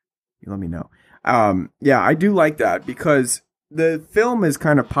 You let me know. I do like that because the film is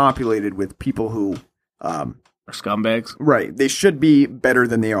kind of populated with people who are scumbags. Right. They should be better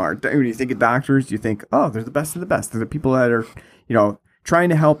than they are. When you think of doctors, you think, oh, they're the best of the best. They're the people that are, trying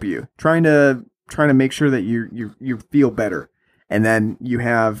to help you, trying to make sure that you feel better. And then you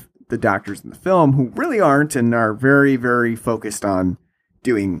have the doctors in the film who really aren't and are very, very focused on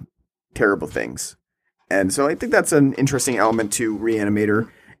doing terrible things. And so I think that's an interesting element to Reanimator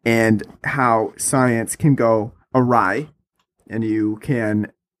and how science can go awry, and you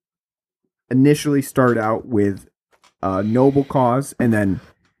can initially start out with a noble cause and then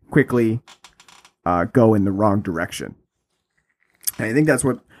quickly go in the wrong direction. And I think that's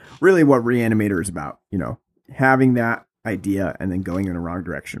what Reanimator is about, having that idea and then going in the wrong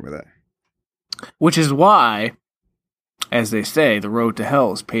direction with it. Which is why, as they say, the road to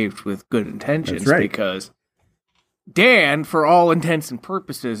hell is paved with good intentions. That's right. Because Dan, for all intents and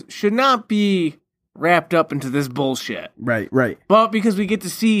purposes, should not be wrapped up into this bullshit. Right. But because we get to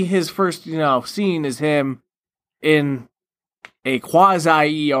see his first, scene is him in a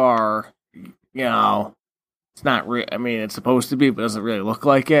quasi-ER, it's not real. I mean, it's supposed to be, but it doesn't really look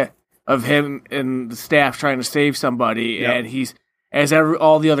like it. Of him and the staff trying to save somebody, and he's,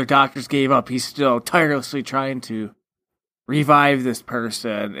 all the other doctors gave up, he's still tirelessly trying to revive this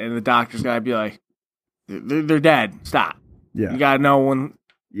person, and the doctor's gotta be like, they're dead. Stop. Yeah. You gotta know when.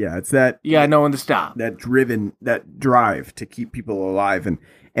 Yeah, it's that. You gotta know when to stop. That drive to keep people alive, and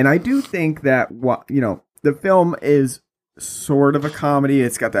I do think that the film is sort of a comedy.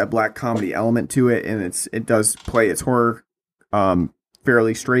 It's got that black comedy element to it, and it does play its horror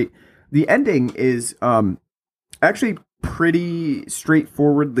fairly straight. The ending is actually pretty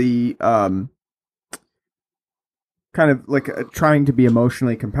straightforwardly kind of like trying to be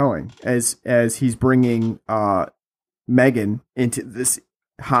emotionally compelling as he's bringing Megan into this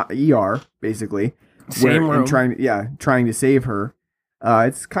hot ER basically, Same room. And trying to save her.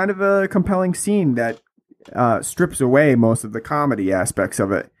 It's kind of a compelling scene that strips away most of the comedy aspects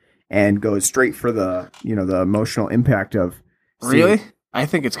of it and goes straight for the the emotional impact of. Really? I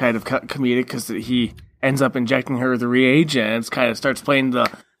think it's kind of comedic because he ends up injecting her the reagent and it kind of starts playing the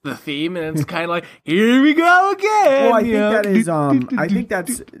theme, and it's kind of like, here we go again. Well, I think that is I think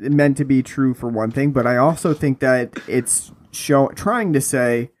that's meant to be true for one thing, but I also think that it's trying to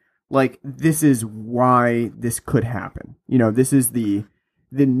say, like, this is why this could happen. This is the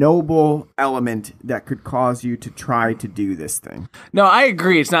noble element that could cause you to try to do this thing. No, I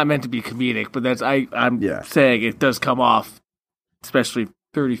agree. It's not meant to be comedic, but I'm saying it does come off, especially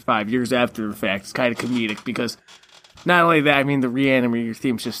 35 years after the fact. It's kind of comedic because not only that, I mean, the Reanimator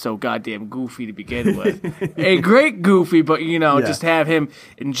theme's just so goddamn goofy to begin with. A great goofy, but just have him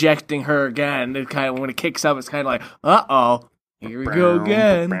injecting her again. It kind of, when it kicks up, it's kind of like, uh-oh, here we go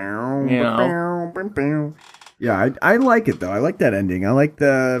again. Yeah, I like it, though. I like that ending. I like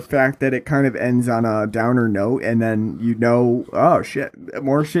the fact that it kind of ends on a downer note, and then oh, shit,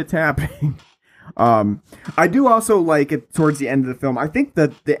 more shit's happening. I do also like it towards the end of the film. I think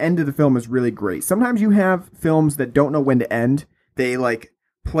that the end of the film is really great. Sometimes you have films that don't know when to end. They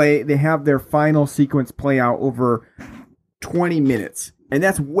they have their final sequence play out over 20 minutes, and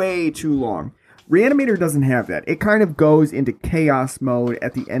that's way too long. Reanimator doesn't have that. It kind of goes into chaos mode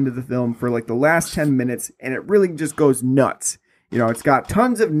at the end of the film for like the last 10 minutes, and it really just goes nuts. It's got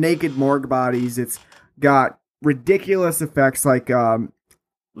tons of naked morgue bodies. It's got ridiculous effects like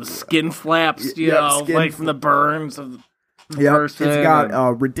the skin flaps, like from the burns of the person. It's got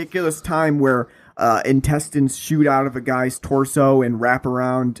a ridiculous time where intestines shoot out of a guy's torso and wrap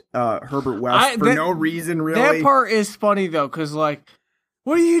around Herbert West for no reason, really. That part is funny, though, because, like,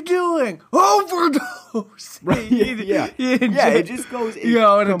 what are you doing? Overdose! Right, it just goes...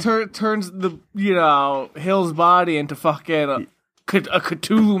 and it turns the, Hill's body into fucking a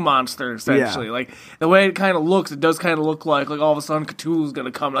Cthulhu monster, essentially. Yeah. Like, the way it kind of looks, it does kind of look like all of a sudden Cthulhu's going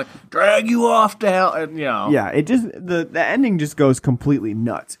to come, like, drag you off to hell, and, you know. Yeah, it just, the ending just goes completely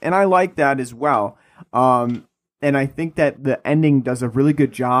nuts. And I like that as well. And I think that the ending does a really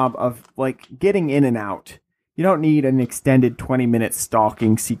good job of, like, getting in and out. You don't need an extended 20-minute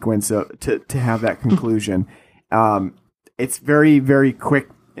stalking sequence to have that conclusion. It's very, very quick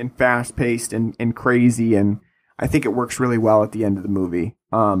and fast-paced and crazy, and I think it works really well at the end of the movie.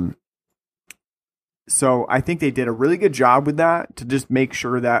 So I think they did a really good job with that to just make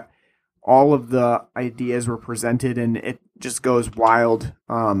sure that all of the ideas were presented and it just goes wild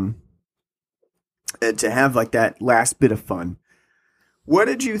to have like that last bit of fun. What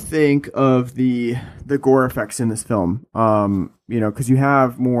did you think of the gore effects in this film? Because you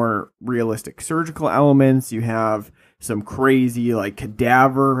have more realistic surgical elements, you have some crazy like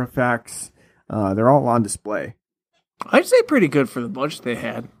cadaver effects. They're all on display. I'd say pretty good for the budget they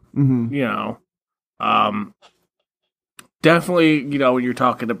had. Mm-hmm. You know, definitely, when you're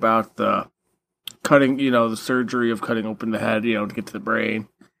talking about the cutting, the surgery of cutting open the head, to get to the brain,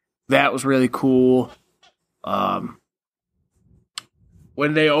 that was really cool.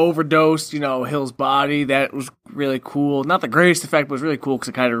 When they overdosed, Hill's body, that was really cool. Not the greatest effect, but it was really cool because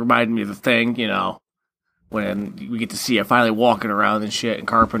it kind of reminded me of The Thing, when we get to see it finally walking around and shit in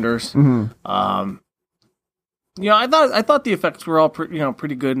Carpenter's. Mm-hmm. I thought the effects were all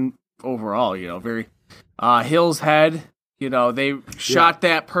pretty good overall. Very Hill's head. They shot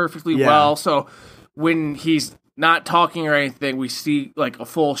that perfectly well. So when he's not talking or anything, we see like a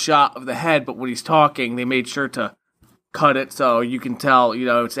full shot of the head. But when he's talking, they made sure to cut it so you can tell.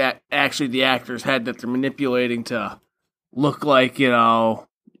 It's actually the actor's head that they're manipulating to look like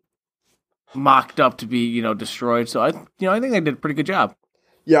mocked up to be destroyed. So I think they did a pretty good job.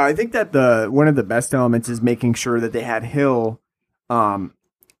 Yeah, I think that one of the best elements is making sure that they had Hill.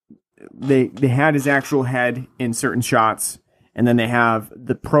 They had his actual head in certain shots, and then they have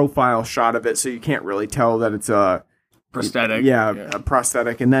the profile shot of it, so you can't really tell that it's a prosthetic. A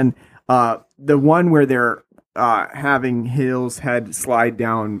prosthetic. And then the one where they're having Hill's head slide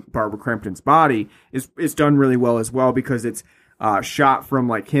down Barbara Crampton's body is done really well as well, because it's shot from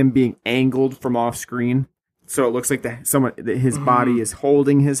like him being angled from off screen. So it looks like his body is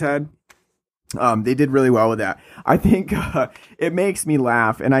holding his head. They did really well with that. I think it makes me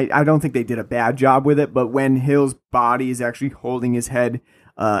laugh, and I don't think they did a bad job with it, but when Hill's body is actually holding his head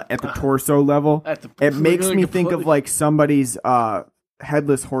at the torso level, it makes me think of like somebody's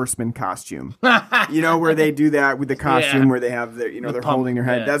Headless Horseman costume. Where they do that with the costume where they have they're pump, holding their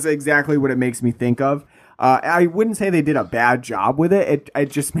head. Yeah. That's exactly what it makes me think of. I wouldn't say they did a bad job with it.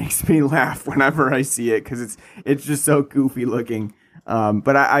 It just makes me laugh whenever I see it because it's just so goofy looking.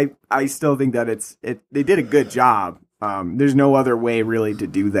 But I still think that they did a good job. There's no other way really to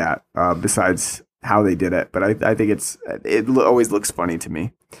do that besides how they did it. But I think it always looks funny to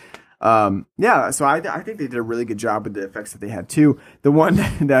me. So I think they did a really good job with the effects that they had too. The one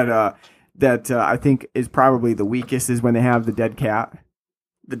that I think is probably the weakest is when they have the dead cat.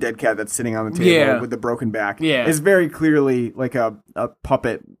 The dead cat that's sitting on the table with the broken back is very clearly like a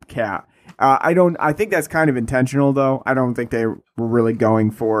puppet cat. I think that's kind of intentional though. I don't think they were really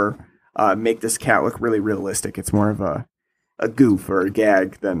going for make this cat look really realistic. It's more of a goof or a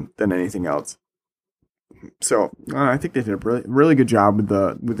gag than anything else. So I think they did a really, really good job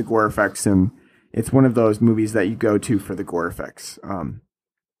with the gore effects, and it's one of those movies that you go to for the gore effects.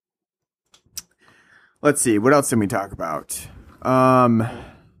 Let's see, what else did we talk about?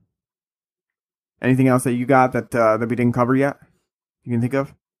 Anything else that you got that we didn't cover yet? You can think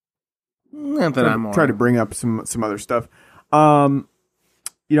of? Not that I'm try to bring up some other stuff. I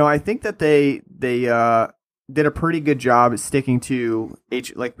think that they did a pretty good job at sticking to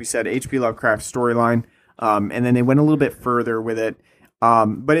like we said, H.P. Lovecraft's storyline. And then they went a little bit further with it.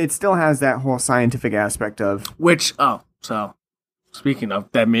 But it still has that whole scientific aspect of so speaking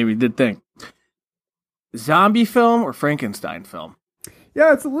of that, maybe did think zombie film or Frankenstein film?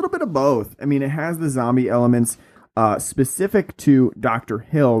 Yeah, it's a little bit of both. I mean, it has the zombie elements specific to Dr.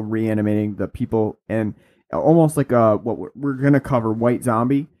 Hill reanimating the people, and almost like what we're going to cover, White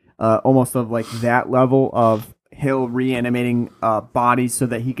Zombie, almost of like that level of Hill reanimating bodies so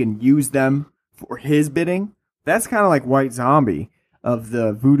that he can use them for his bidding. That's kind of like White Zombie of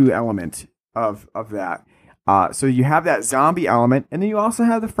the voodoo element of that. So you have that zombie element, and then you also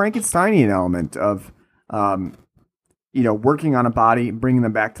have the Frankensteinian element of working on a body and bringing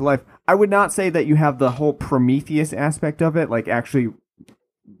them back to life. I would not say that you have the whole Prometheus aspect of it, like actually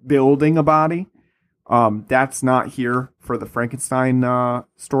building a body. That's not here for the Frankenstein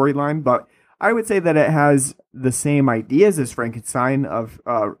storyline, but I would say that it has the same ideas as Frankenstein of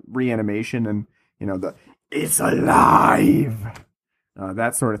reanimation and, it's alive,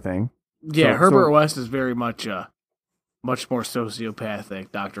 that sort of thing. Yeah, Herbert West is very much much more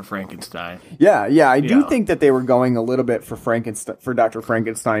sociopathic Dr. Frankenstein. Yeah, I do think that they were going a little bit for Dr.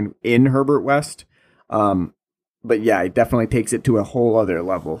 Frankenstein in Herbert West. But yeah, it definitely takes it to a whole other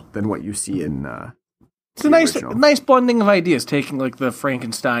level than what you see in it's a nice blending of ideas, taking like the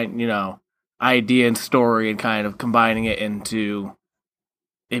Frankenstein, idea and story and kind of combining it into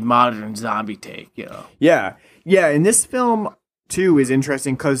a modern zombie take, Yeah, and this film too is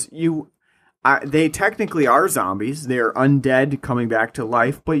interesting because they technically are zombies. They're undead coming back to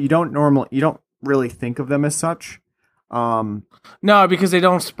life, but you don't really think of them as such. No, because they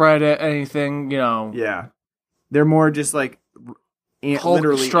don't spread anything, Yeah, they're more just like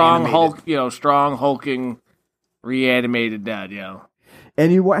literally strong animated. strong hulking reanimated dead,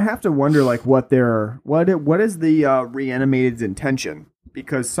 And you have to wonder like what is the reanimated's intention,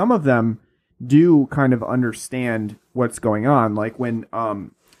 because some of them do kind of understand what's going on. Like when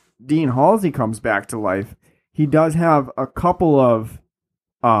Dean Halsey comes back to life, he does have a couple of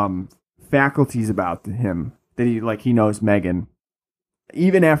faculties about him that he knows Megan.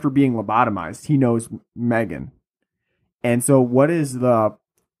 Even after being lobotomized, he knows Megan. And so what is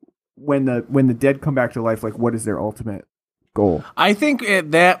when the dead come back to life, like what is their ultimate goal? I think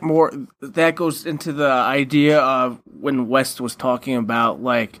that goes into the idea of when West was talking about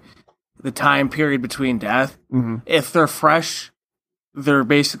like the time period between death. Mm-hmm. If they're fresh, they're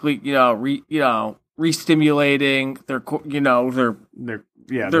basically re-stimulating their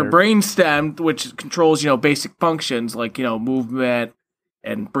brain stem, which controls basic functions like movement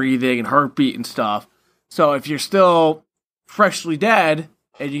and breathing and heartbeat and stuff. So if you're still freshly dead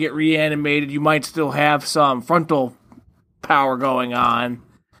and you get reanimated, you might still have some frontal power going on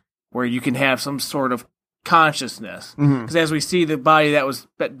where you can have some sort of consciousness. Because as we see, the body that was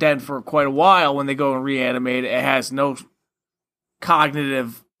dead for quite a while, when they go and reanimate it, has no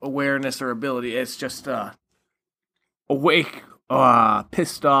cognitive awareness or ability. It's just awake,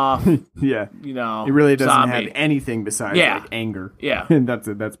 pissed off. Yeah, it really doesn't zombie. have anything besides like anger. Yeah, and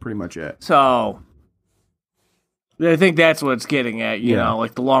that's pretty much it. So I think that's what it's getting at. You know,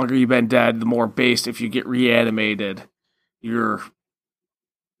 like the longer you've been dead, the more based. If you get reanimated, your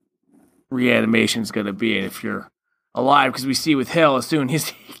reanimation's going to be. And if you're alive, because we see with Hill, as soon as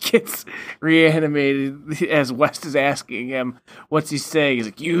he gets reanimated, as West is asking him, what's he saying? He's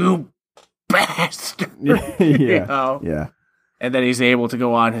like, "You bastard!" Yeah. And then he's able to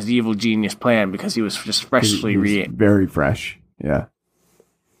go on his evil genius plan because he was just freshly reanimated. Very fresh. Yeah.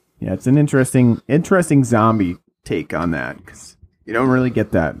 It's an interesting zombie take on that, because you don't really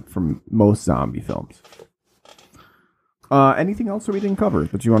get that from most zombie films. Anything else that we didn't cover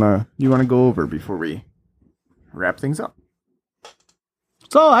that you wanna go over before we wrap things up?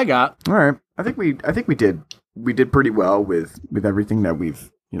 That's all I got. All right. I think we did pretty well with everything that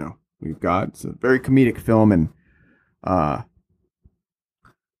we've got. It's a very comedic film, and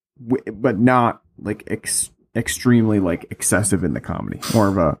but not like extremely like excessive in the comedy.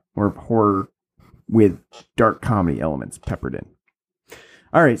 More of horror with dark comedy elements peppered in.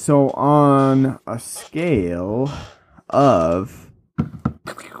 All right, so on a scale of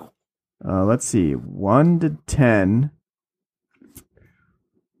let's see, 1 to 10.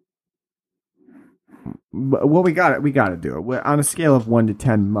 Well, we got to do it. On a scale of 1 to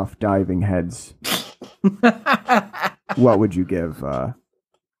 10 muff diving heads, what would you give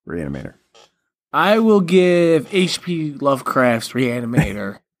Reanimator? I will give H.P. Lovecraft's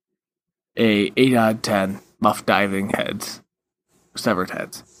Reanimator a 8 out of 10 muff diving heads, severed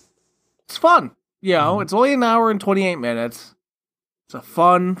heads. It's fun. It's only an hour and 28 minutes. It's a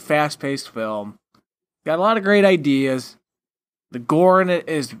fun, fast-paced film. Got a lot of great ideas. The gore in it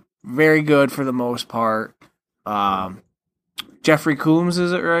is very good for the most part. Jeffrey Combs,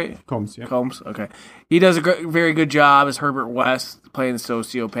 is it right? Combs, yeah. Combs, okay. He does a very good job as Herbert West, playing the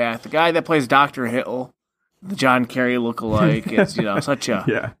sociopath. The guy that plays Dr. Hitler, the John Kerry lookalike, it's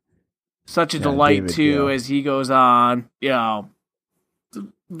such a delight David, too as he goes on. It's a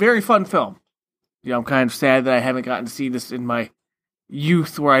very fun film. I'm kind of sad that I haven't gotten to see this in my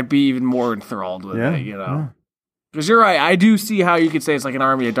youth, where I'd be even more enthralled with it. Because you're right, I do see how you could say it's like an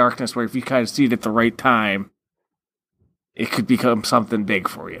Army of Darkness, where if you kind of see it at the right time, it could become something big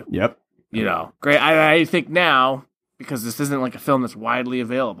for you. Yep. Great. I think now, because this isn't like a film that's widely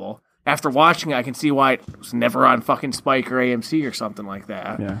available, after watching it, I can see why it was never on fucking Spike or AMC or something like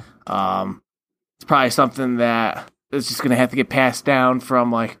that. Yeah. It's probably something that is just going to have to get passed down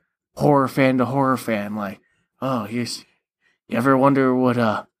from like horror fan to horror fan. Like, oh, you ever wonder what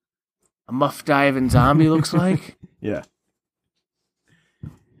a a muff diving zombie looks like. Yeah.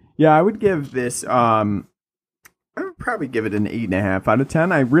 Yeah, I would give this, I would probably give it an 8.5 out of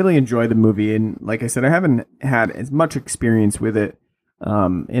 10. I really enjoy the movie, and like I said, I haven't had as much experience with it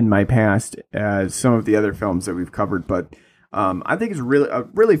in my past as some of the other films that we've covered, but I think it's a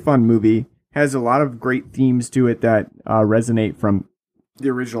really fun movie. Has a lot of great themes to it that resonate from the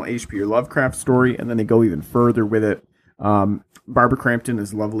original H.P. Lovecraft story, and then they go even further with it. Barbara Crampton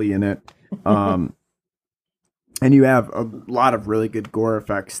is lovely in it. And you have a lot of really good gore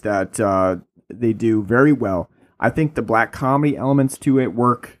effects that they do very well. I think the black comedy elements to it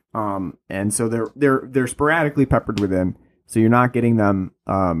work, and so they're sporadically peppered within. So you're not getting them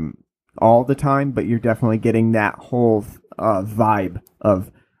all the time, but you're definitely getting that whole vibe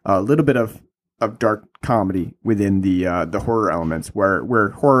of a little bit of dark comedy within the horror elements, where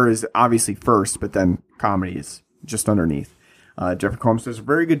horror is obviously first, but then comedy is just underneath. Jeffrey Combs does a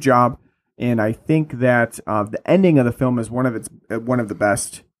very good job. And I think that the ending of the film is one of the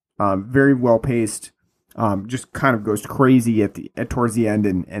best, very well paced. Just kind of goes crazy towards the end,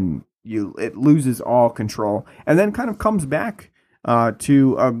 and it loses all control, and then kind of comes back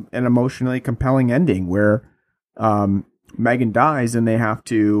to an emotionally compelling ending where Megan dies, and they have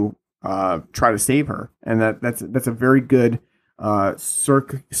to try to save her, and that's a very good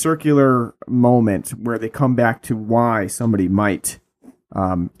circular moment where they come back to why somebody might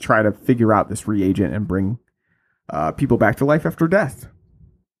try to figure out this reagent and bring people back to life after death.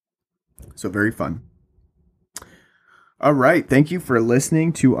 So very fun. All right. Thank you for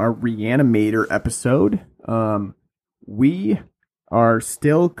listening to our Reanimator episode. We are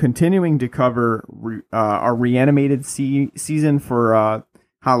still continuing to cover our Reanimated season for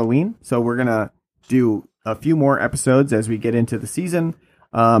Halloween. So we're going to do a few more episodes as we get into the season.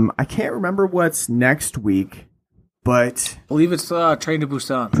 I can't remember what's next week, but I believe it's Train to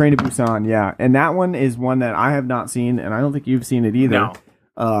Busan. Train to Busan, yeah. And that one is one that I have not seen, and I don't think you've seen it either. No.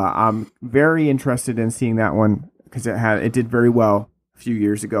 I'm very interested in seeing that one because it did very well a few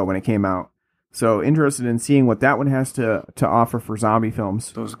years ago when it came out. So interested in seeing what that one has to offer for zombie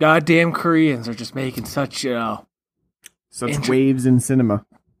films. Those goddamn Koreans are just making such waves in cinema.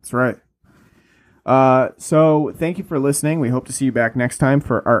 That's right. So thank you for listening. We hope to see you back next time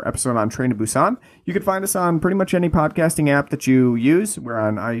for our episode on Train to Busan. You can find us on pretty much any podcasting app that you use. We're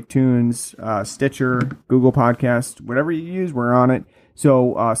on iTunes, Stitcher, Google Podcast, whatever you use, we're on it.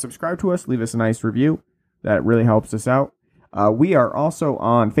 So subscribe to us, leave us a nice review. That really helps us out. We are also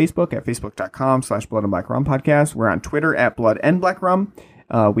on Facebook at facebook.com/Blood and Black Rum Podcast. We're on Twitter at Blood and Black Rum.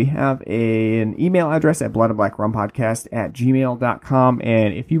 We have an email address at bloodandblackrumpodcast@gmail.com.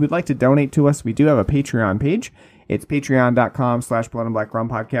 And if you would like to donate to us, we do have a Patreon page. It's patreon.com/Blood and Black Rum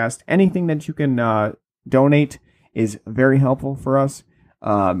Podcast. Anything that you can donate is very helpful for us.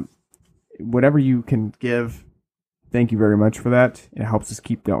 Whatever you can give, thank you very much for that. It helps us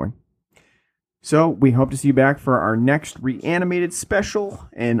keep going. So we hope to see you back for our next Reanimated special.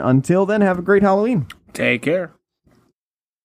 And until then, have a great Halloween. Take care.